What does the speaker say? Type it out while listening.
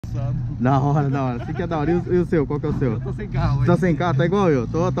Passando. Da hora, da hora. Assim que é da hora. E o seu? Qual que é o seu? Eu tô sem carro. Você tá sem carro? Tá igual eu.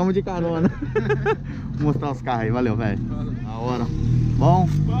 Tamo de carona. Vou mostrar os carros aí. Valeu, velho. Da hora. Bom?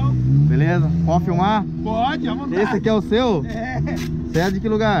 Bom. Beleza? Pode filmar? Pode, à vontade. Esse aqui é o seu? É. Você é de que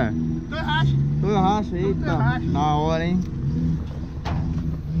lugar? Torracha. Torracha, eita. Torracha. Da hora, hein?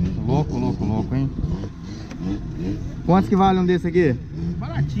 Louco, louco, louco, hein? Quantos que vale um desse aqui?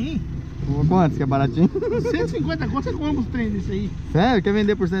 Baratinho. Quantos que é baratinho? 150 conto, você compra os trem desse aí. Sério? Quer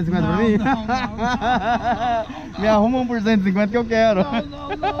vender por 150 pra mim? Não. Me arruma um por 150 que eu quero.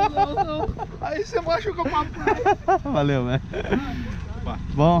 Não. Aí você machuca o papo. Valeu, velho.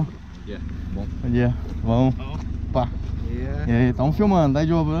 Bom? Bom. Bom dia. Bom. Pá. E aí, tamo filmando, tá de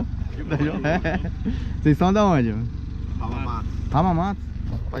jogo, né? Vocês são da onde? Ramamato. Ramamato?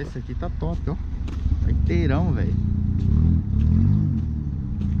 Rapaz, isso aqui tá top, ó. Tá inteirão, velho.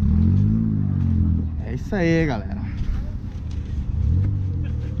 É isso aí, galera.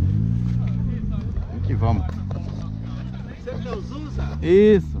 Vamos que vamos. Você que os usa?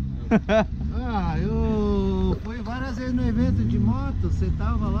 Isso. Eu fui várias vezes no evento de moto, você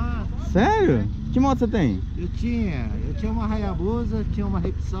tava lá. Sério? Que moto você tem? Eu tinha uma Hayabusa, tinha uma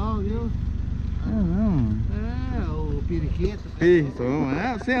Repsol, viu? É mesmo? É, o Periquito. Isso,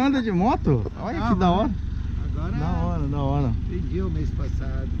 é, você anda de moto? Olha que da hora. Agora Da hora. vendi o mês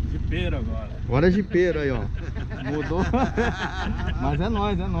passado. Jipeiro agora. Agora é jipeiro aí, ó. Mudou. Mas é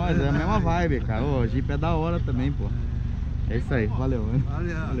nóis, é a mesma vibe, cara. O Jeep é da hora também, pô. É isso aí, valeu, né?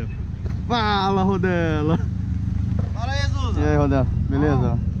 Valeu. Fala, Rodela. Fala, Jesus. E aí, Rodela,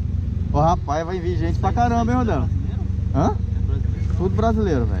 beleza? Ô, rapaz, vai vir gente pra caramba, hein, Rodela? Hã? Tudo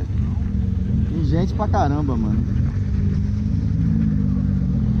brasileiro, velho. Tem gente pra caramba, mano.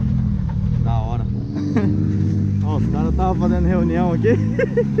 Da hora. Ó, os caras estavam fazendo reunião aqui.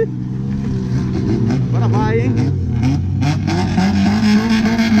 Agora vai, hein?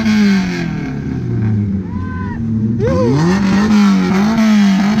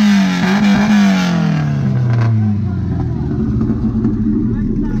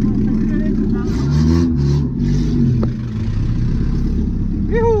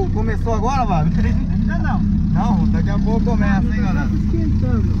 Começou agora, Vado? Não, daqui a pouco começa, hein, galera?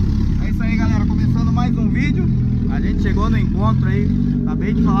 É isso aí, galera, começando mais um vídeo. A gente chegou no encontro aí.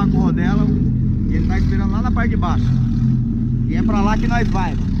 Acabei de falar com o Rodela e ele tá esperando lá na parte de baixo. E é pra lá que nós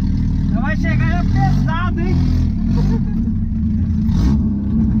vai. Já vai chegar pesado, hein?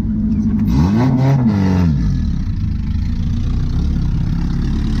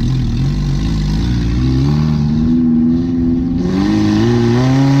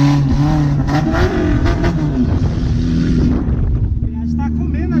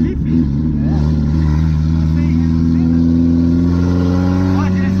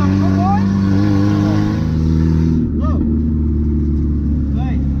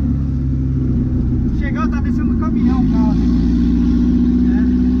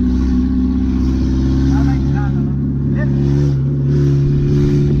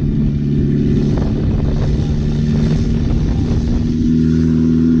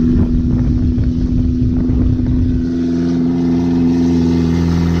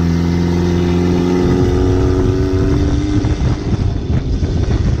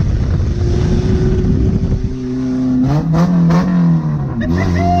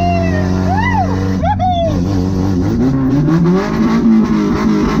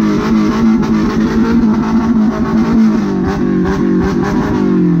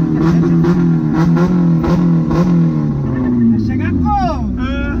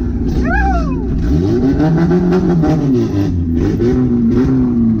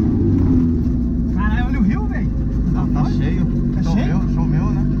 Caralho, olha o rio, velho. Tá cheio. Tá cheio? Choveu,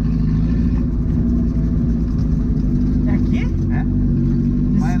 né? É aqui? É.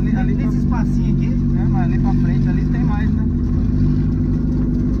 Mas ali nesse espacinho aqui? É, mas ali pra frente ali tem mais, né?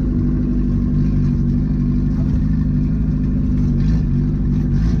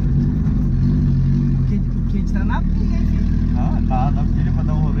 Porque a gente tá na pilha, hein, filho? Ah, tá na pilha pra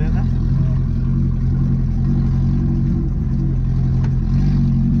dar um rolê, né?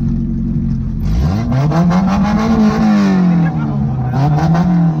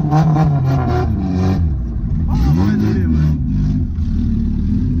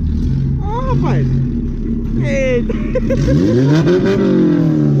 Ah, rapaz! Eita!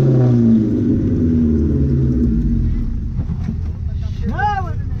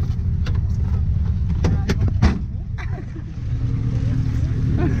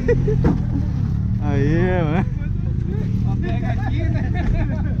 Aí, mano. Pega aqui, né?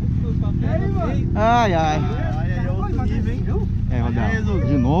 Ai, ai. Aí é outro nível, hein? É, Rodel,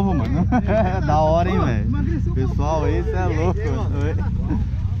 de novo, mano. Da hora, hein, velho. Pessoal, esse é louco.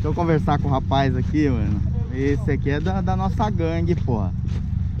 Deixa eu conversar com o rapaz aqui, mano. Esse aqui é da nossa gangue, porra.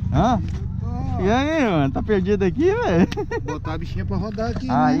 Hã? E aí, mano? Tá perdido aqui, velho? Botar a bichinha pra rodar aqui,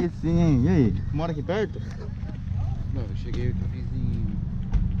 Aí né? sim. E aí? Mora aqui perto? Não, eu cheguei aqui, fiz em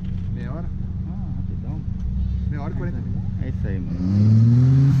meia hora. Ah, rapidão. Meia hora e 40 minutos. É isso aí, mano.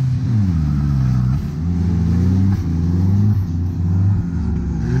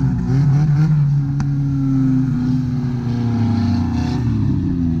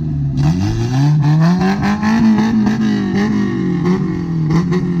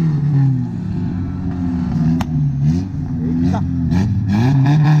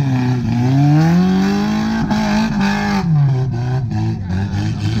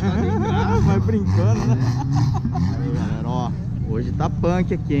 Vai brincando, né? Aí, galera, ó, hoje tá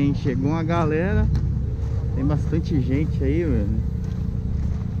punk aqui, hein? Chegou uma galera, tem bastante gente aí, velho.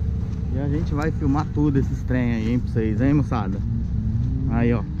 E a gente vai filmar tudo esses trem aí, hein, pra vocês, hein, moçada?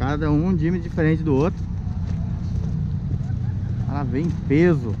 Aí, ó, cada um Jimny diferente do outro. Ela vem em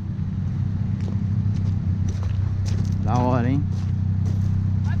peso. Da hora, hein?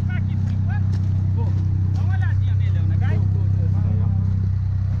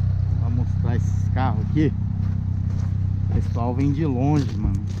 Mostrar esses carros aqui. O pessoal vem de longe,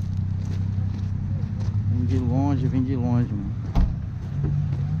 mano. Vem de longe, mano.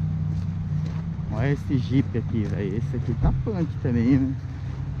 Olha esse Jeep aqui, velho. Esse aqui tá punk também, né?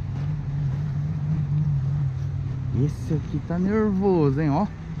 Esse aqui tá nervoso, hein, ó.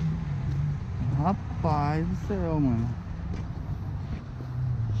 Rapaz do céu, mano.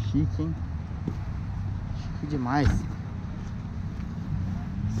 Chique, hein? Chique demais.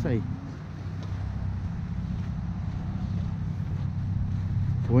 Isso aí.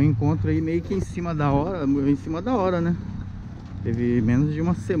 O encontro aí meio que em cima da hora, né? Teve menos de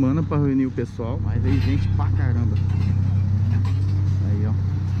uma semana pra reunir o pessoal, mas aí gente pra caramba. Aí, ó.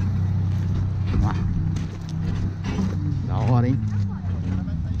 Vamos lá. Da hora, hein?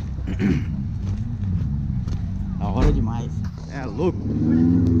 Da hora demais. É louco.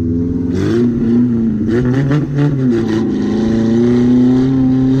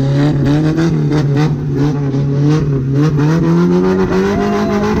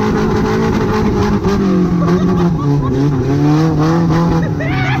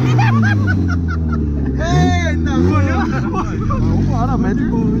 Eita, Vambora,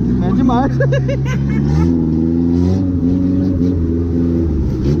 mede marcha.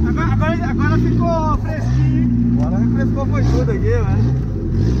 Agora ficou fresquinho. Agora refrescou foi tudo aqui, velho.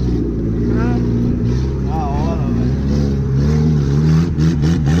 Da hora, velho.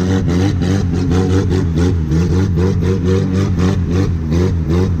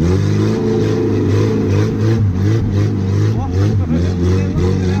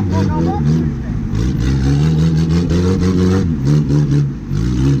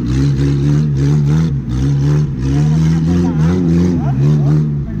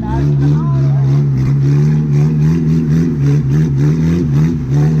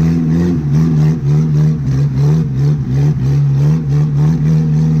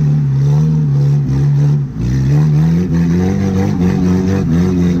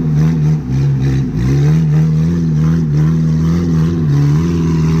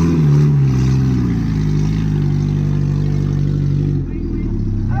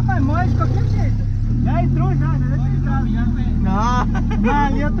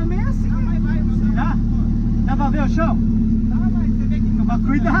 Ali eu também assim. Já? Dá pra ver o chão? Dá, mas você vê que toma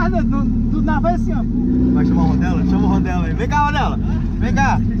cuidado, do nada vai assim, ó. Vai chamar a Rodela? Chama a Rodela aí. Vem cá, Rodela. Vem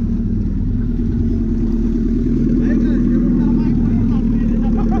cá.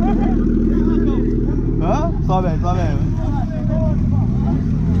 Hã? Sobe aí, sobe aí.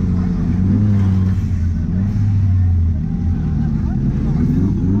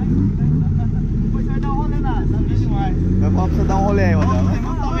 Depois você vai dar um rolê na bicho mais. Eu falo pra você dar um rolê aí, Rodela.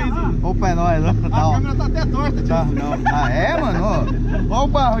 Opa, é nóis. A câmera tá até torta, tá, tio. não. Ah, é, mano? Ó o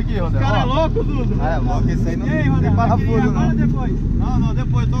barro aqui, Rodela. Cara é louco, Dudu. Ah, é louco, esse aí não E aí, tem Rodela, parafuso, agora não. ou depois? Não,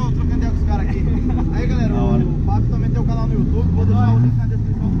 depois, tô trocando ideia com os caras aqui. Aí, galera, o Fábio também tem um canal no YouTube, vou deixar o link na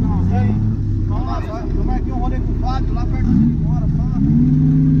descrição do canalzinho. Vamos lá, eu marquei um rolê com o Fábio, lá perto de Mora, só nós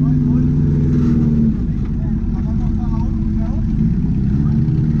dois. Vamos mostrar lá outro lugar.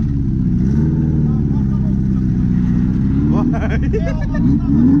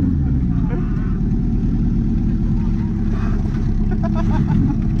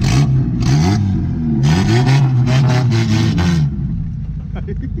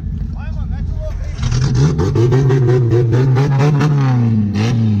 Vai, mano, mete o louco aí.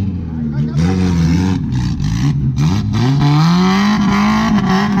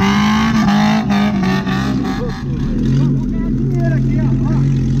 Vamos ganhar dinheiro aqui,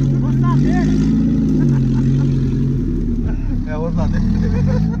 ó.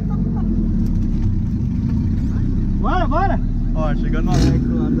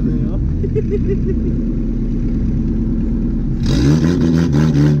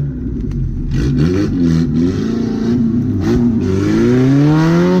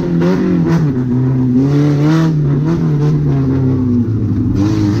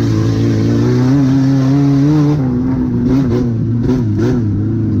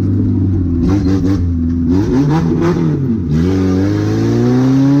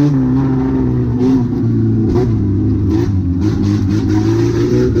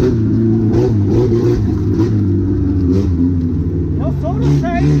 Eu sou no 100.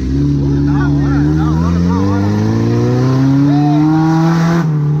 Da hora.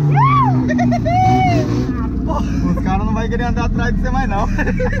 Os caras não vão querer andar atrás de você mais não.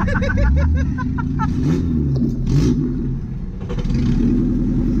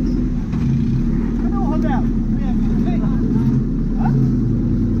 Cadê o Rodela? Vem. Hã?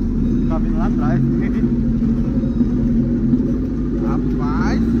 Tá vindo lá atrás.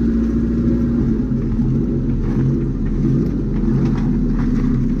 Rapaz.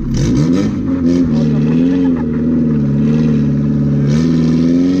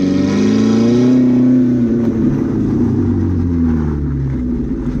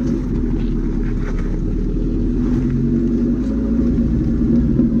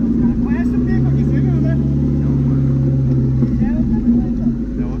 Conhece o pico aqui, você viu, né?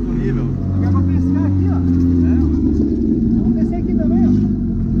 É outro nível. Agora pra pescar aqui, ó. Vamos descer aqui também, ó.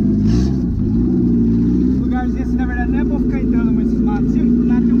 Lugarzinho assim, na verdade, não é bom ficar entrando nesses matos assim, do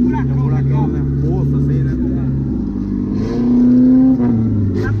nada tem um buracão. É um buracão, né? Poço assim, né?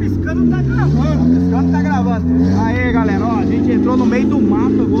 Tá piscando, tá gravando. Piscando tá gravando. Aí, galera, ó, a gente entrou no meio do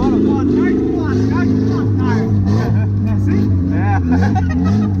mato agora. Boa tarde, boa tarde, boa tarde. É assim? É.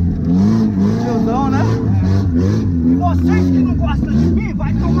 Tiozão, né? E vocês que não gostam de mim,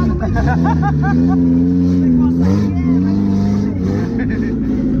 vai tomar no meio. Você gosta de mim,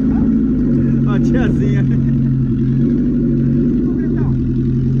 Ó, tiazinha. Então,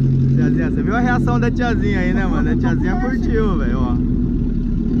 Tiazinha, você viu a reação da tiazinha aí, né, mano? A tiazinha curtiu, velho, ó.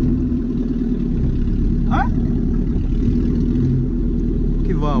 hã?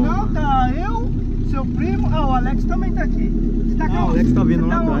 Que vamos. Não, tá eu, seu primo. Ah, o Alex também tá aqui. Você tá Ah, o onde? Alex tá vindo Você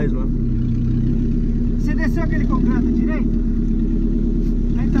lá onde? atrás, lá. Você desceu aquele concreto direito?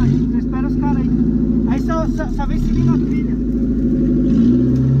 Então, gente, espera os caras aí. Aí só vem seguindo a trilha.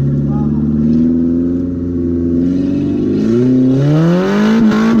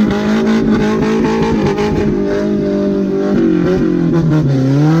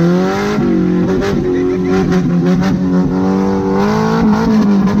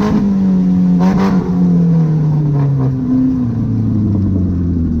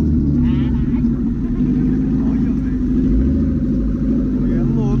 Olha, velho. É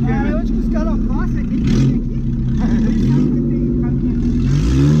louco, hein, Ah, velho? onde que os caras passam? Aqui, aqui. Eles sabem que tem caminho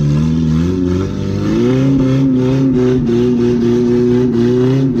aqui.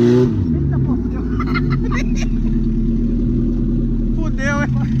 Eita, pô, fudeu. Fudeu, hein?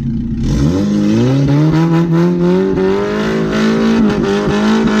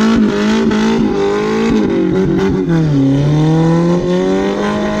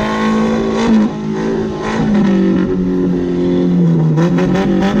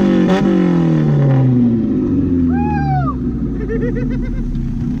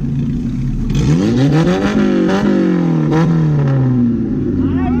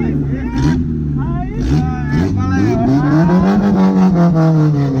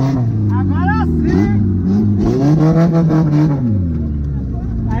 Agora sim!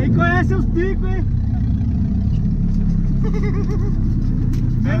 Aí conhece os picos, hein?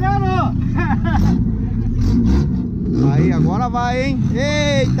 Melhorou! Aí, agora vai, hein?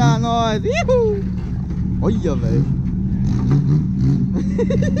 Eita, nós! Ihu! Olha, velho!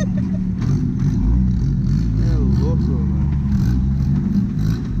 É louco, mano!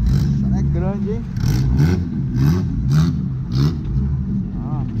 Essa é grande, hein?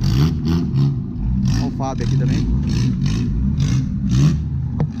 Ah. Olha o Fábio aqui também.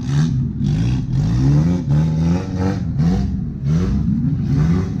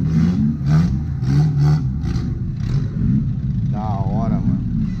 Da hora, mano.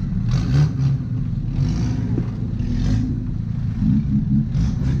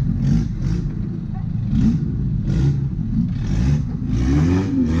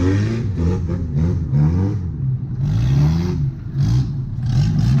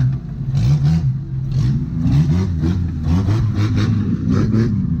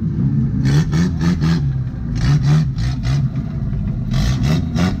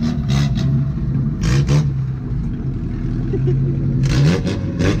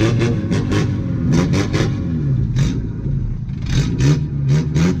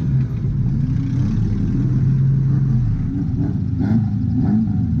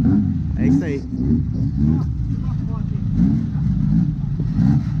 É isso aí.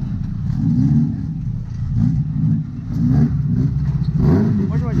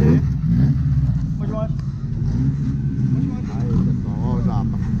 Pode mais aí. Pode mais. Aí, pessoal, ó o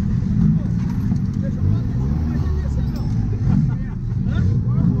Japa.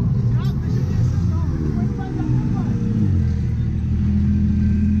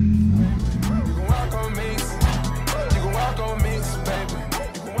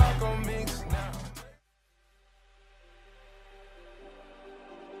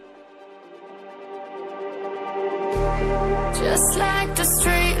 the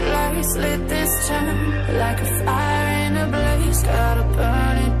street lights lit this town like a fire in a blaze, gotta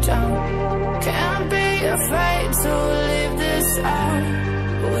burn it down. Can't be afraid to leave this out.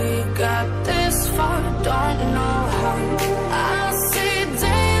 We got this far, don't know how. I see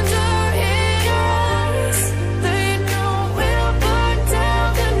danger in your eyes. They know we'll burn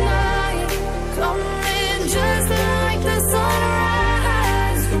down the night. Coming just like the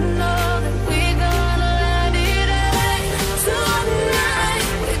sunrise. You know that we gonna let it rain tonight.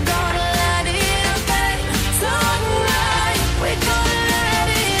 We gonna let it rain tonight. We gonna let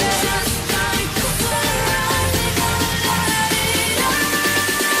it just like the sunrise. We gonna let it rain.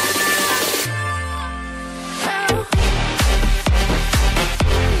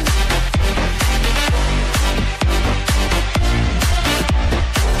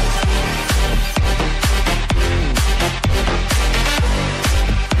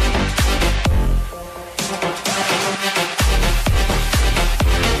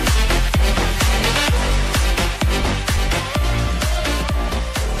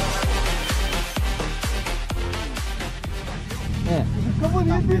 Fica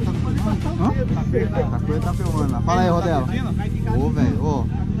bonito. Hã? Tá filmando lá. Fala aí, Rodela. Ô, velho, ô.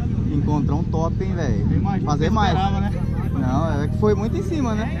 Encontrou um top, hein, velho. Fazer mais. Não, é que foi muito em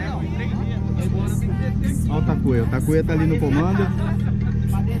cima, né? Olha o Takuya. O Takuya tá ali no comando.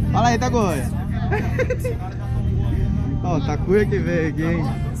 Fala aí, Takuya. Ó, o Takuya que veio aqui, hein?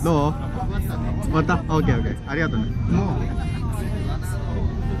 Ó. Ó, tá. Ok. Arigato, né?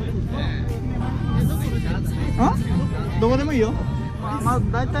 Hã? どこでもいいよ。まあ、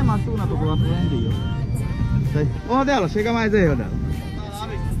だいたいまっすぐなところはその辺でいいよ。Ô, Rodela, chega mais aí, Rodela. Os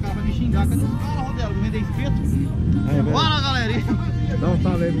caras vão me xingar. Cadê os caras, Rodela? Vender espeto? Fala, galerinha. Dá um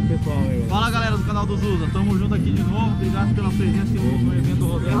salve aí pro pessoal aí. Fala, galera do canal dos Usa. Tamo junto aqui de novo. Obrigado pela presença no evento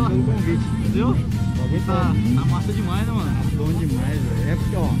Rodela. Pelo convite. Entendeu? Tá massa demais, né, mano? Bom demais, velho. É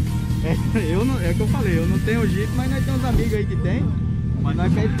porque, ó, é o que eu falei, eu não tenho Jeep, mas nós temos uns amigos aí que tem. Mas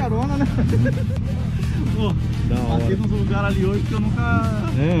nós pede carona, né? Pô, passei nos lugares ali hoje que eu nunca...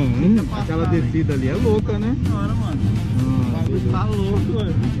 Aquela descida ali é louca, né? Da hora, mano. O bagulho tá louco,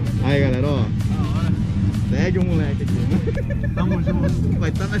 velho. Aí, galera, ó. Da hora. Segue o moleque aqui, né? Tamo junto. Vai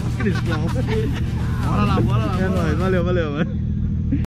estar na descrição. Bora lá. É nóis, valeu, mano.